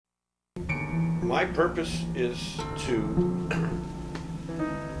My purpose is to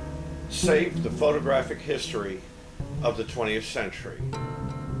save the photographic history of the 20th century.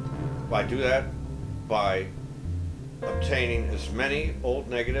 I do that by obtaining as many old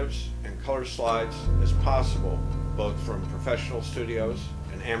negatives and color slides as possible, both from professional studios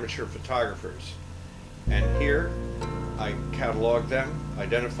and amateur photographers. And here I catalog them,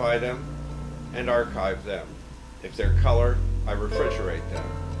 identify them, and archive them. If they're color, I refrigerate them.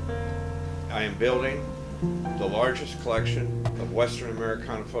 I am building the largest collection of Western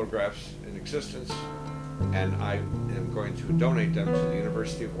Americana photographs in existence, and I am going to donate them to the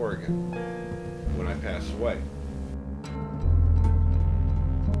University of Oregon when I pass away.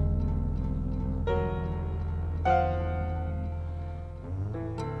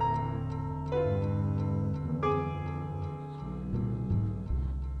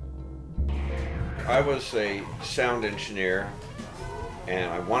 I was a sound engineer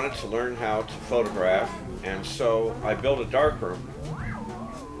and I wanted to learn how to photograph, and so I built a darkroom.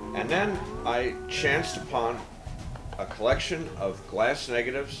 And then I chanced upon a collection of glass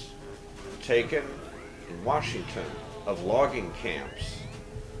negatives taken in Washington of logging camps.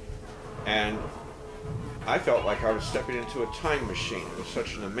 And I felt like I was stepping into a time machine. It was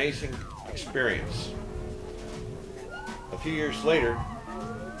such an amazing experience. A few years later,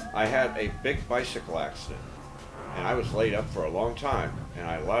 I had a big bicycle accident, and I was laid up for a long time, and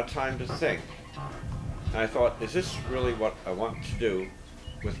I had a lot of time to think. And I thought, is this really what I want to do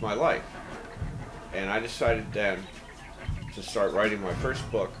with my life? And I decided then to start writing my first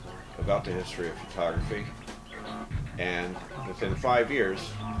book about the history of photography. And within 5 years,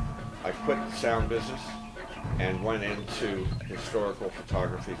 I quit the sound business and went into historical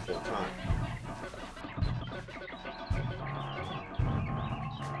photography full time.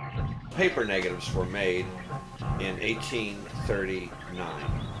 Paper negatives were made in 1839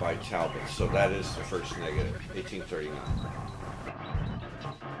 by Talbot, so that is the first negative, 1839.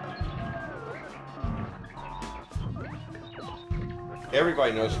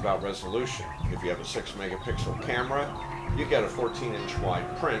 Everybody knows about resolution. If you have a 6-megapixel camera, you get a 14-inch wide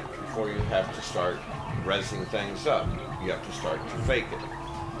print before you have to start resing things up. You have to start to fake it.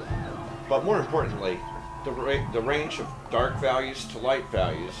 But more importantly, the range of dark values to light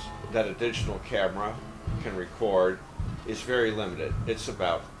values that a digital camera can record is very limited. It's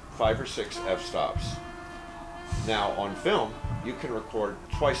about 5 or 6 f-stops. Now on film, you can record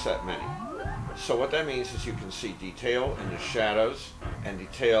twice that many. So what that means is you can see detail in the shadows and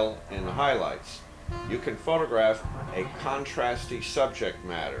detail in the highlights. You can photograph a contrasty subject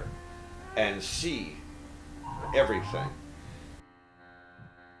matter and see everything.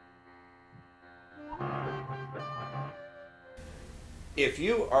 If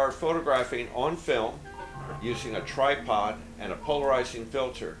you are photographing on film using a tripod and a polarizing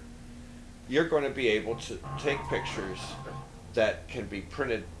filter, you're going to be able to take pictures that can be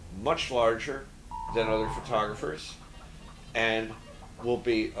printed much larger than other photographers and will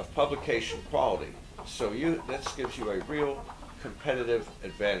be of publication quality. So this gives you a real competitive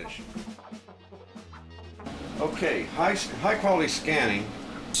advantage. Okay, high quality scanning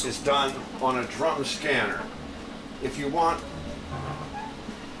is done on a drum scanner. If you want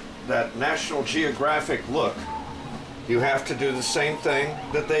that National Geographic look, you have to do the same thing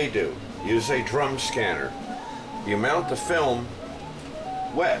that they do. Use a drum scanner. You mount the film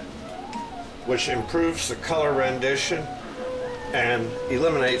wet, which improves the color rendition and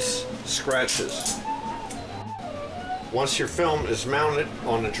eliminates scratches. Once your film is mounted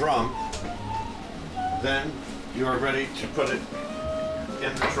on the drum, then you are ready to put it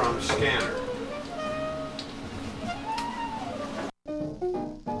in the drum scanner.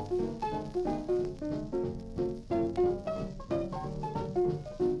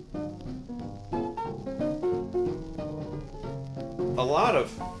 A lot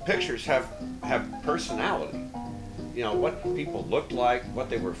of pictures have personality. You know, what people looked like, what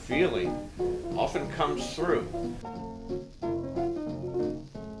they were feeling, often comes through.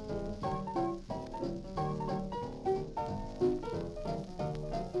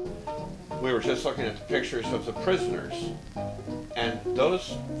 We were just looking at the pictures of the prisoners, and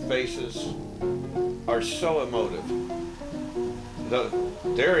those faces are so emotive.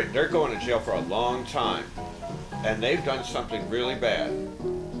 They're going to jail for a long time, and they've done something really bad,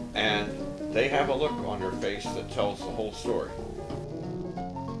 and they have a look on their face that tells the whole story.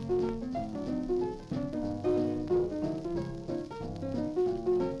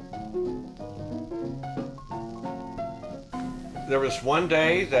 There was one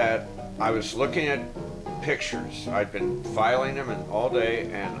day that I was looking at pictures. I'd been filing them all day,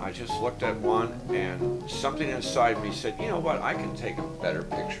 and I just looked at one, and something inside me said, you know what, I can take a better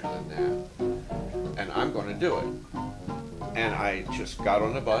picture than that. I'm going to do it. And I just got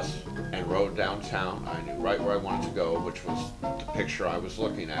on the bus and rode downtown. I knew right where I wanted to go, which was the picture I was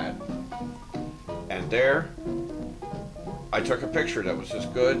looking at. And there, I took a picture that was as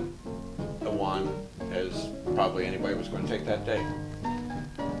good a one as probably anybody was going to take that day.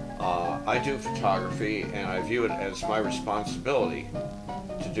 I do photography, and I view it as my responsibility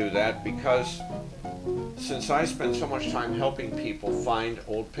to do that, because since I spend so much time helping people find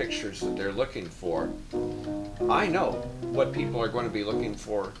old pictures that they're looking for, I know what people are going to be looking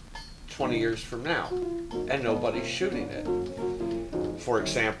for 20 years from now, and nobody's shooting it. For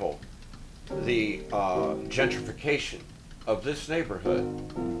example, the gentrification of this neighborhood.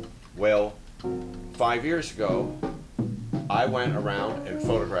 Well, 5 years ago, I went around and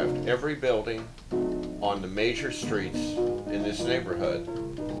photographed every building on the major streets in this neighborhood.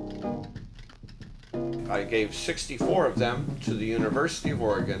 I gave 64 of them to the University of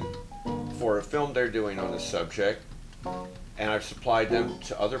Oregon for a film they're doing on the subject, and I've supplied them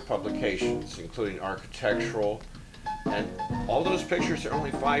to other publications, including architectural, and all those pictures are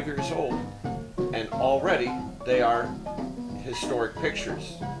only 5 years old, and already they are historic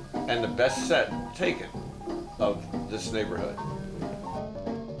pictures and the best set taken of this neighborhood.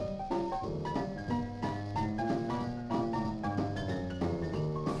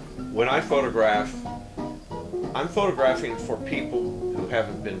 When I photograph, I'm photographing for people who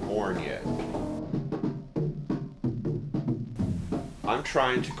haven't been born yet. I'm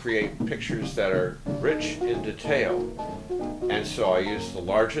trying to create pictures that are rich in detail, and so I use the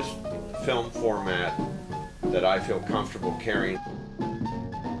largest film format that I feel comfortable carrying.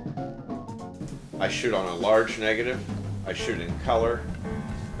 I shoot on a large negative, I shoot in color,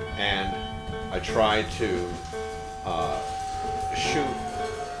 and I try to shoot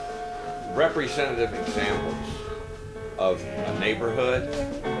representative examples of a neighborhood,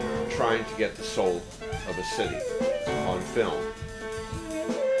 trying to get the soul of a city on film.